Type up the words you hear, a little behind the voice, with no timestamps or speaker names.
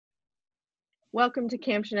Welcome to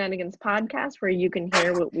Camp Shenanigans podcast, where you can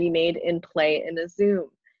hear what we made in play in a Zoom.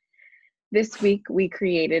 This week, we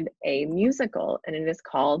created a musical, and it is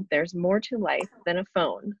called There's More to Life Than a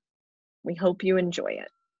Phone. We hope you enjoy it.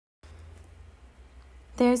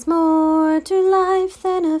 There's more to life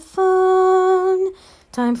than a phone.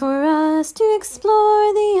 Time for us to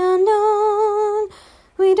explore the unknown.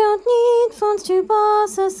 We don't need phones to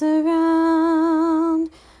boss us around.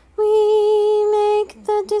 We make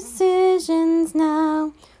the decisions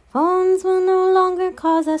now. Phones will no longer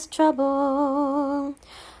cause us trouble.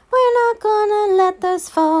 We're not gonna let those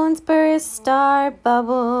phones burst our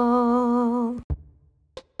bubble.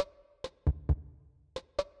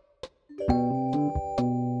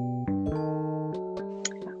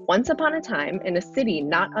 Once upon a time, in a city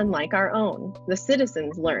not unlike our own, the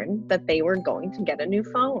citizens learned that they were going to get a new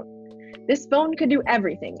phone. This phone could do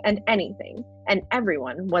everything and anything, and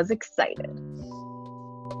everyone was excited.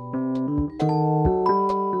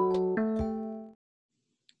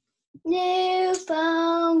 New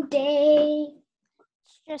phone day,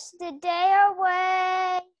 just a day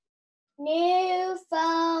away. New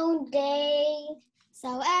phone day,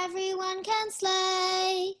 so everyone can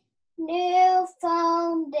slay. New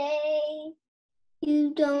phone day,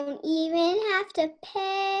 you don't even have to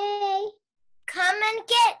pay. Come and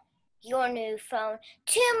get your new phone.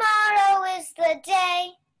 Tomorrow is the day.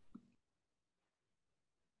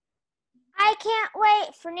 I can't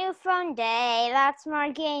wait for new phone day. Lots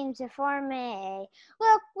more games for me.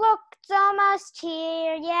 Look, it's almost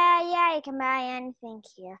here. Yeah, you can buy anything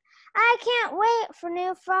here. I can't wait for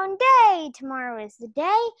new phone day. Tomorrow is the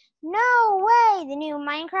day. No way. The new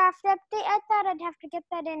Minecraft update. I thought I'd have to get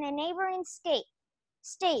that in a neighboring state.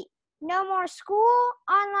 No more school,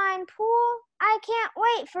 online pool. I can't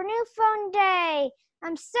wait for new phone day.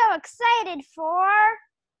 I'm so excited for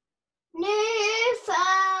new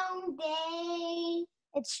phone day.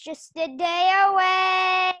 It's just a day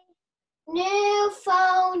away. New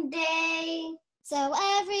phone day, so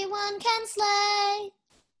everyone can slay.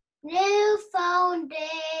 New phone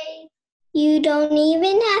day, you don't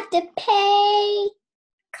even have to pay.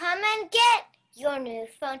 Come and get your new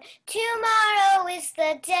phone. Tomorrow is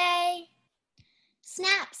the day.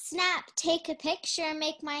 Snap, take a picture,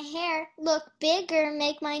 make my hair look bigger,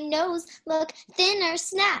 make my nose look thinner.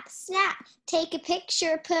 Snap, take a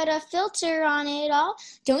picture, put a filter on it all.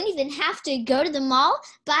 Don't even have to go to the mall,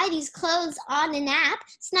 buy these clothes on an app.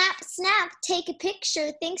 Snap, take a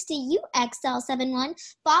picture, thanks to you, XL71.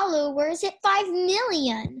 Followers hit 5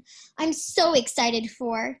 million. I'm so excited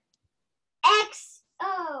for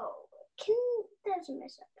XO. That's a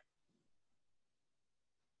mess up.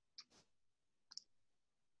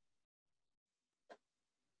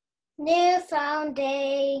 New phone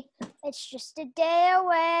day, it's just a day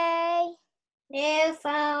away. New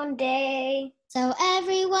phone day, so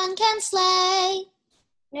everyone can slay.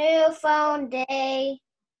 New phone day,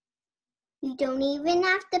 you don't even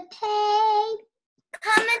have to pay.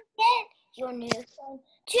 Come and get your new phone.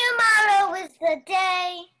 Tomorrow is the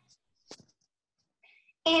day.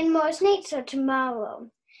 And more snakes are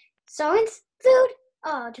tomorrow. So it's food.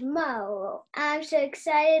 Oh, tomorrow. I'm so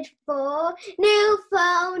excited for new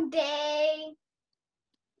phone day.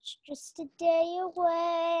 It's just a day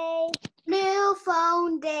away. New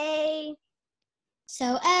phone day,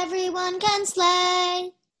 so everyone can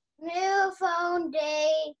slay. New phone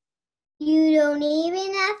day, you don't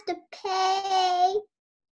even have to pay.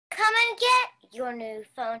 Come and get your new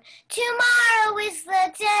phone. Tomorrow is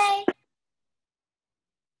the day.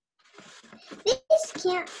 This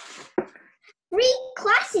can't... 3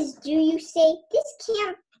 classes, do you say? This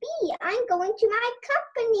can't be. I'm going to my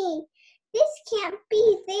company. This can't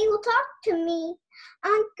be. They will talk to me.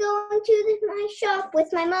 I'm going to my shop with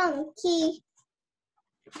my monkey.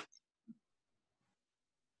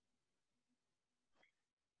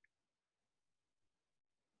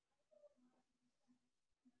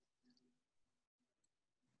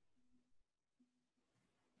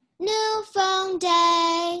 New phone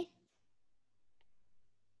day,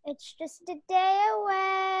 it's just a day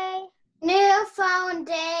away. New phone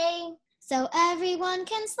day, so everyone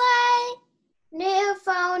can slay. New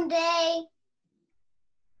phone day,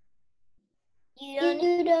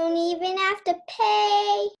 you don't even have to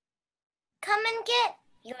pay. Come and get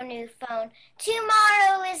your new phone.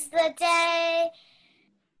 Tomorrow is the day.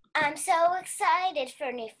 I'm so excited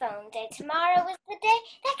for new phone day. Tomorrow is the day.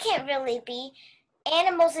 That can't really be.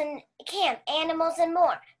 Animals in camp, animals and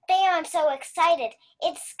more. I'm so excited.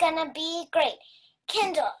 It's gonna be great.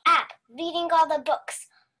 Kindle app, reading all the books.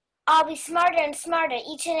 I'll be smarter and smarter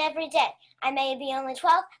each and every day. I may be only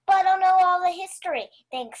 12, but I'll know all the history,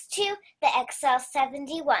 thanks to the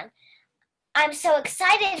XL71. I'm so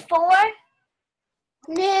excited for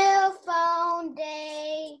New phone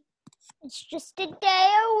day. It's just a day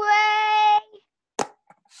away.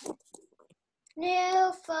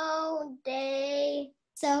 New phone day.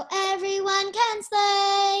 So everyone can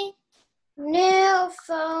slay. New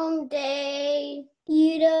phone day.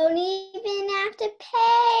 You don't even have to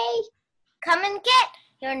pay. come and get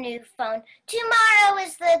your new phone. Tomorrow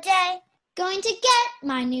is the day. Going to get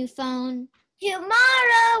my new phone.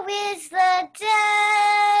 Tomorrow is the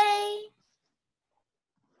day.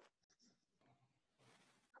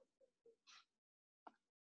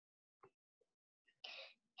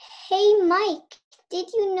 Hey, Mike,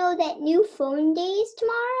 did you know that new phone day is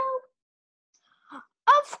tomorrow?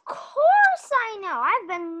 Of course I know. I've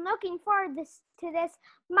been looking forward to this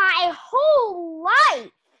my whole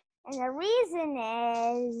life. And the reason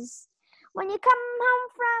is when you come home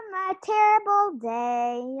from a terrible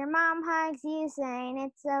day, your mom hugs you saying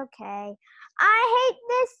it's okay. I hate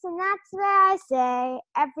this, and that's why I say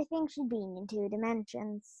everything should be in 2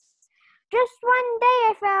 dimensions. Just one day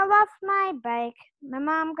I fell off my bike. My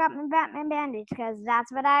mom got me Batman bandage because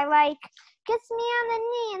that's what I like. Kissed me on the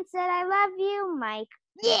knee and said, I love you, Mike.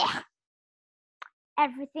 Yeah!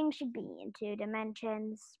 Everything should be in 2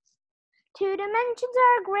 dimensions. 2 dimensions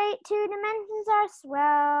are great, 2 dimensions are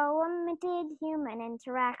swell, limited human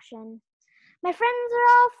interaction. My friends are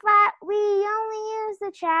all flat, we only use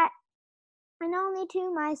the chat, and only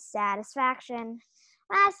to my satisfaction.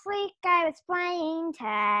 Last week I was playing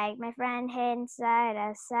tag. My friend hid inside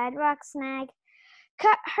a sidewalk snag,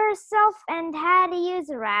 cut herself and had to use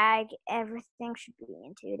a rag. Everything should be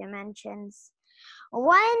in 2 dimensions.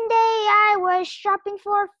 One day I was shopping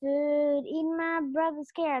for food, eating my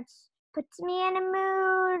brother's carrots, puts me in a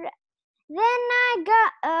mood. Then I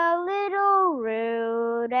got a little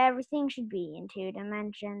rude. Everything should be in 2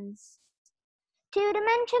 dimensions. 2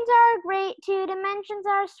 dimensions are great, 2 dimensions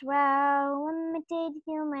are swell, limited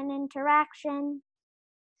human interaction.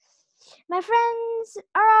 My friends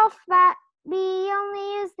are all flat, we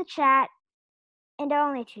only use the chat, and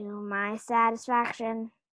only to my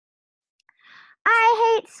satisfaction.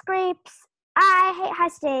 I hate scrapes, I hate high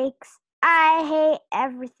stakes, I hate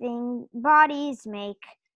everything bodies make.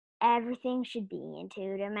 Everything should be in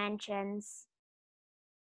 2 dimensions.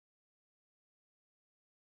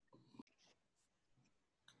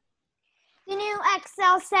 The new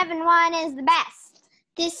XL71 is the best.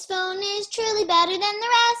 This phone is truly better than the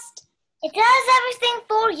rest. It does everything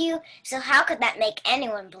for you, so how could that make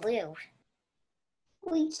anyone blue?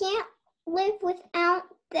 We can't live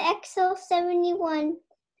without the XL71.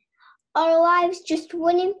 Our lives just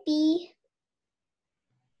wouldn't be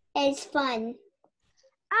as fun.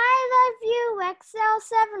 I love you,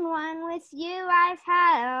 XL71. With you, I've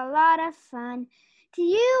had a lot of fun. To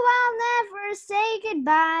you, I'll never say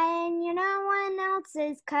goodbye, and you're no one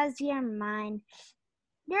else's 'cause you're mine.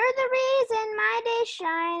 You're the reason my days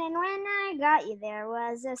shine, and when I got you, there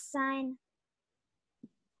was a sign.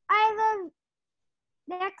 I love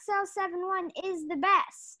the XL71 is the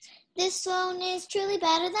best. This phone is truly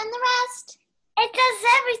better than the rest. It does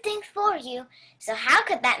everything for you, so how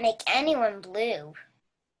could that make anyone blue?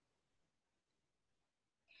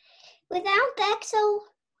 Without the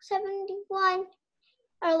XL71,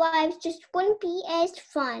 our lives just wouldn't be as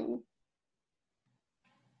fun.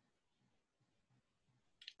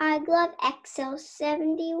 I love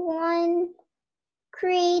XL71.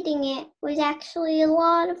 Creating it was actually a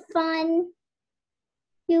lot of fun.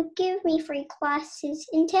 You give me free classes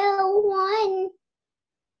until 1.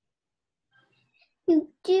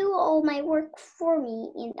 You do all my work for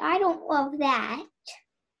me, and I don't love that.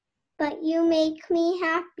 But you make me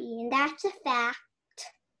happy, and that's a fact.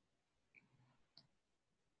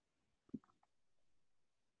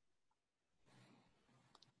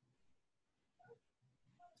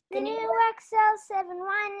 The new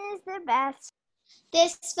XL71 is the best.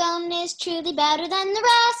 This phone is truly better than the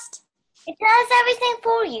rest. It does everything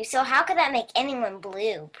for you, so how could that make anyone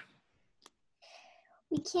blue?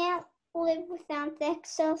 We can't live without the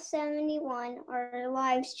XL71. Our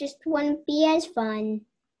lives just wouldn't be as fun.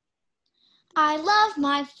 I love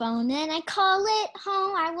my phone and I call it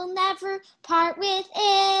home. I will never part with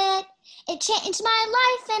it. It changed my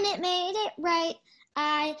life and it made it right.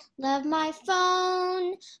 I love my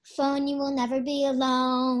phone. Phone, you will never be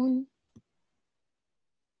alone.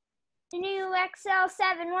 The new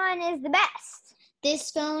XL71 is the best.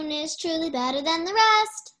 This phone is truly better than the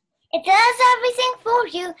rest. It does everything for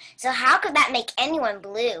you, so how could that make anyone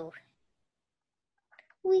blue?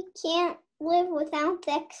 We can't live without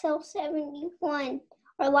the XL71.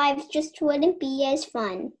 Our lives just wouldn't be as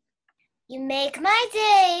fun. You make my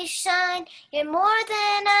day shine. You're more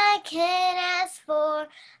than I can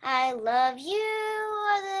I love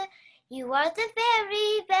you. You are the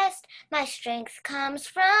very best. My strength comes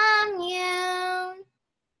from you.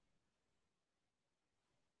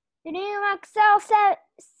 The new XL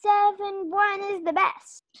 71 is the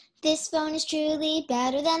best. This phone is truly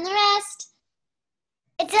better than the rest.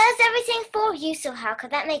 It does everything for you, so how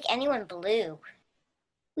could that make anyone blue?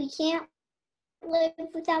 We can't live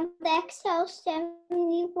without the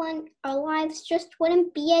XL71. Our lives just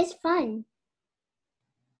wouldn't be as fun.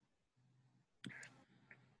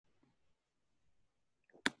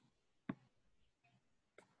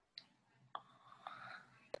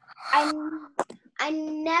 I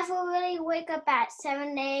never really wake up at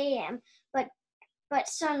 7 a.m., but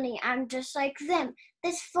suddenly I'm just like them.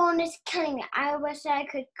 This phone is killing me. I wish I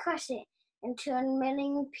could crush it into a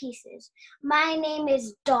million pieces. My name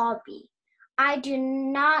is Dobby. I do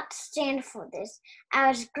not stand for this. I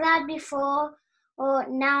was glad before, or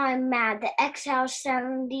now I'm mad. The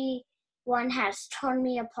XL71 has torn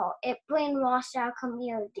me apart. It brainwashed our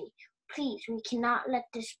community. Please, we cannot let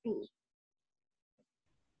this be.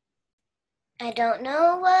 I don't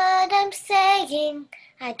know what I'm saying.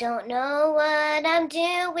 I don't know what I'm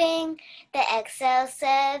doing. The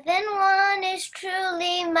XL71 is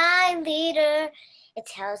truly my leader. It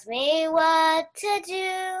tells me what to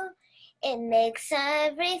do. It makes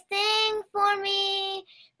everything for me.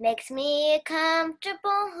 Makes me a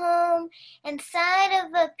comfortable home inside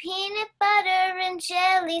of a peanut butter and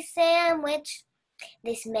jelly sandwich.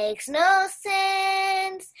 This makes no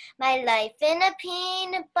sense. My life in a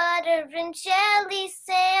peanut butter and jelly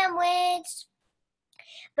sandwich.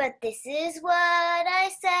 But this is what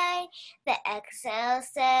I say. The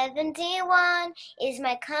XL71 is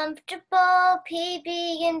my comfortable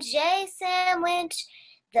PB&J sandwich.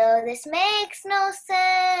 Though this makes no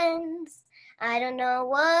sense. I don't know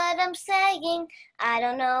what I'm saying. I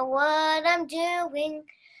don't know what I'm doing.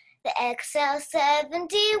 The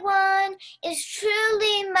XL71 is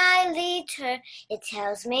truly my leader. It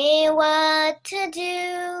tells me what to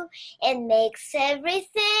do. It makes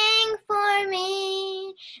everything for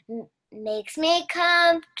me. Makes me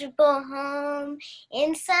comfortable home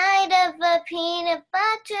inside of a peanut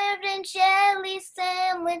butter and jelly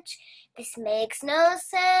sandwich. This makes no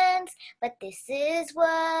sense, but this is what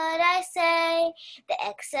I say. The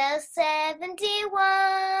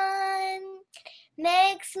XL71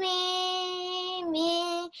 makes me.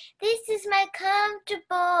 This is my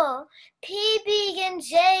comfortable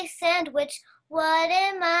PB&J sandwich. What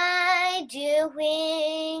am I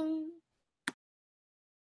doing?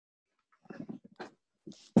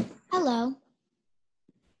 Hello.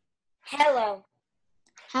 Hello.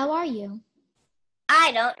 How are you?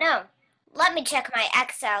 I don't know. Let me check my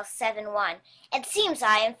XL71. It seems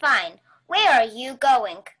I am fine. Where are you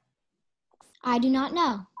going? I do not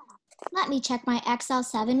know. Let me check my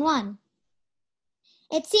XL71.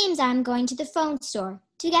 It seems I'm going to the phone store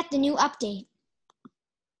to get the new update.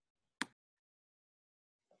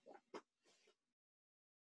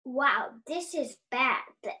 Wow, this is bad.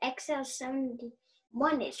 The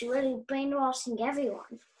XL71 is really brainwashing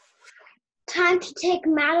everyone. Time to take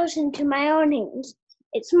matters into my own hands.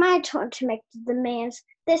 It's my turn to make the demands.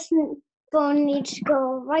 This phone needs to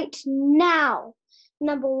go right now.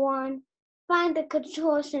 Number 1, find the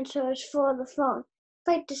control sensors for the phone.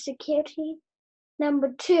 Fight the security.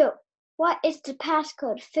 Number 2, what is the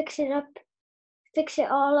passcode? Fix it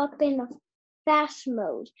all up in a fast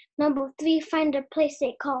mode. Number 3, find a place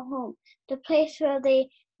they call home. The place where they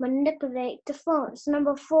manipulate the phones.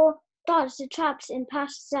 Number 4, dodge the traps and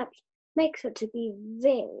past steps. Make sure to be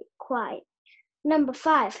very quiet. Number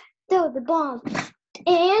 5, throw the bomb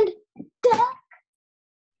and duck.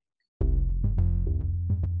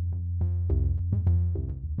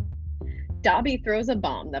 Dobby throws a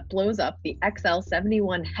bomb that blows up the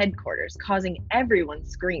XL71 headquarters, causing everyone's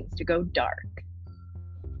screens to go dark.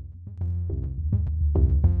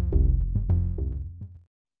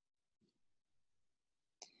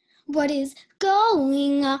 What is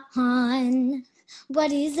going on?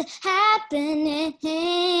 What is happening?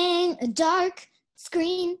 A dark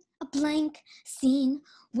screen, a blank scene.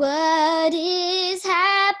 What is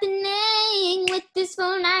happening with this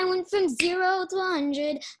phone? I went from 0 to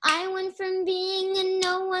 100. I went from being a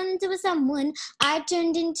no one to a someone. I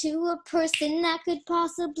turned into a person that could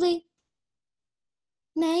possibly,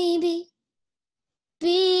 maybe,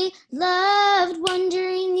 be loved,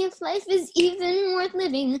 wondering if life is even worth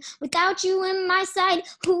living without you in my side.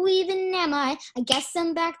 Who even am I? I guess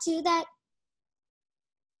I'm back to that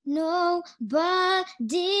nobody.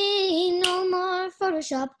 No more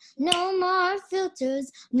Photoshop, no more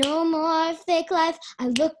filters, no more fake life. I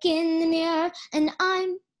look in the mirror and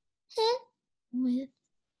I'm hit with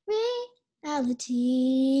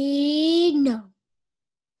reality. No.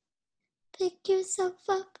 Pick yourself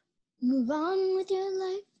up, move on with your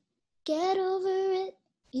life, get over it,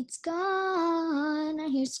 it's gone. I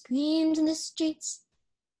hear screams in the streets.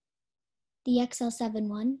 The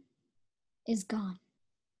XL71 is gone.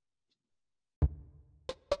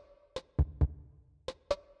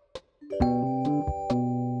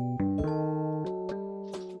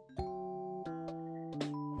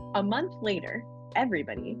 A month later,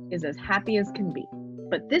 everybody is as happy as can be,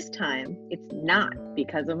 but this time it's not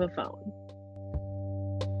because of a phone.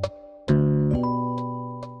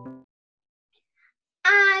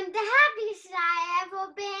 I'm the happiest I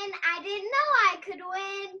ever been. I didn't know I could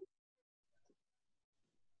win.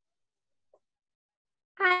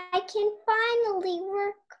 I can finally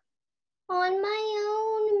work on my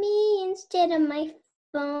own me instead of my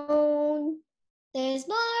phone. There's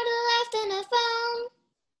more to life than a phone.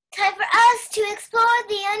 Time for us to explore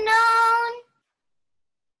the unknown.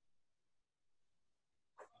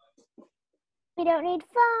 We don't need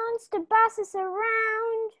phones to boss us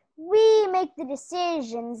around. We make the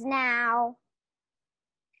decisions now.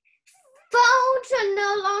 Phones will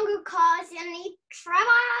no longer cause any trouble.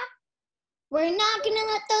 We're not gonna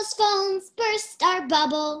let those phones burst our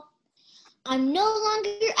bubble. I'm no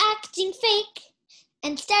longer acting fake.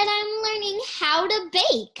 Instead, I'm learning how to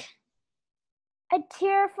bake. A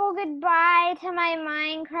tearful goodbye to my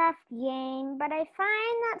Minecraft game, but I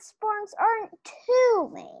find that sports aren't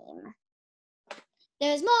too lame.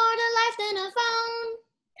 There's more to life than a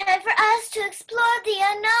phone. Time for us to explore the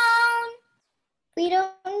unknown. We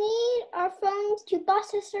don't need our phones to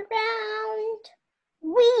boss us around.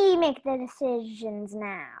 We make the decisions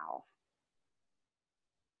now.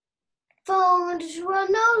 Phones will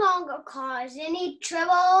no longer cause any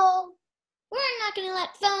trouble. We're not gonna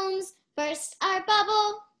let phones burst our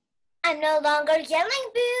bubble. I'm no longer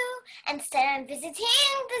yelling boo. Instead, I'm visiting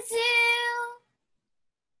the zoo.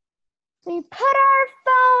 We put our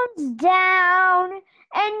phones down,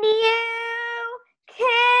 and you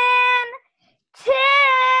can too.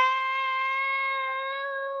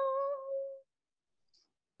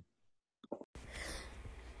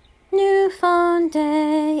 New phone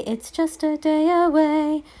day, it's just a day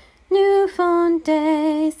away. New phone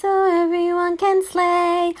day, so everyone can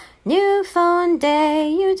slay. New phone day,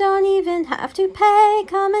 you don't even have to pay.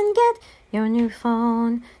 Come and get your new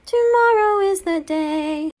phone. Tomorrow is the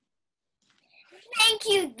day. Thank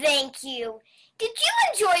you, thank you. Did you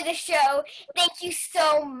enjoy the show? Thank you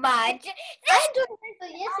so much. I enjoyed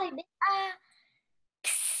it. Yes, I did.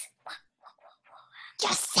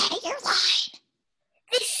 Just say your line.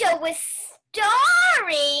 This show was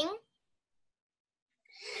starring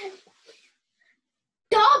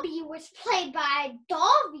Dobby was played by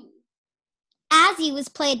Dobby. Azzy was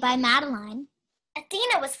played by Madeline.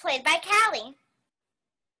 Athena was played by Callie.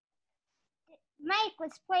 Mike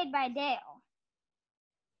was played by Dale.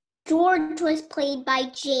 George was played by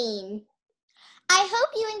Jane. I hope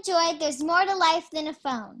you enjoyed There's More to Life Than a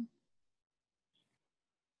Phone.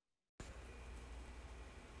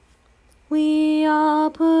 We all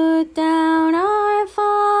put down our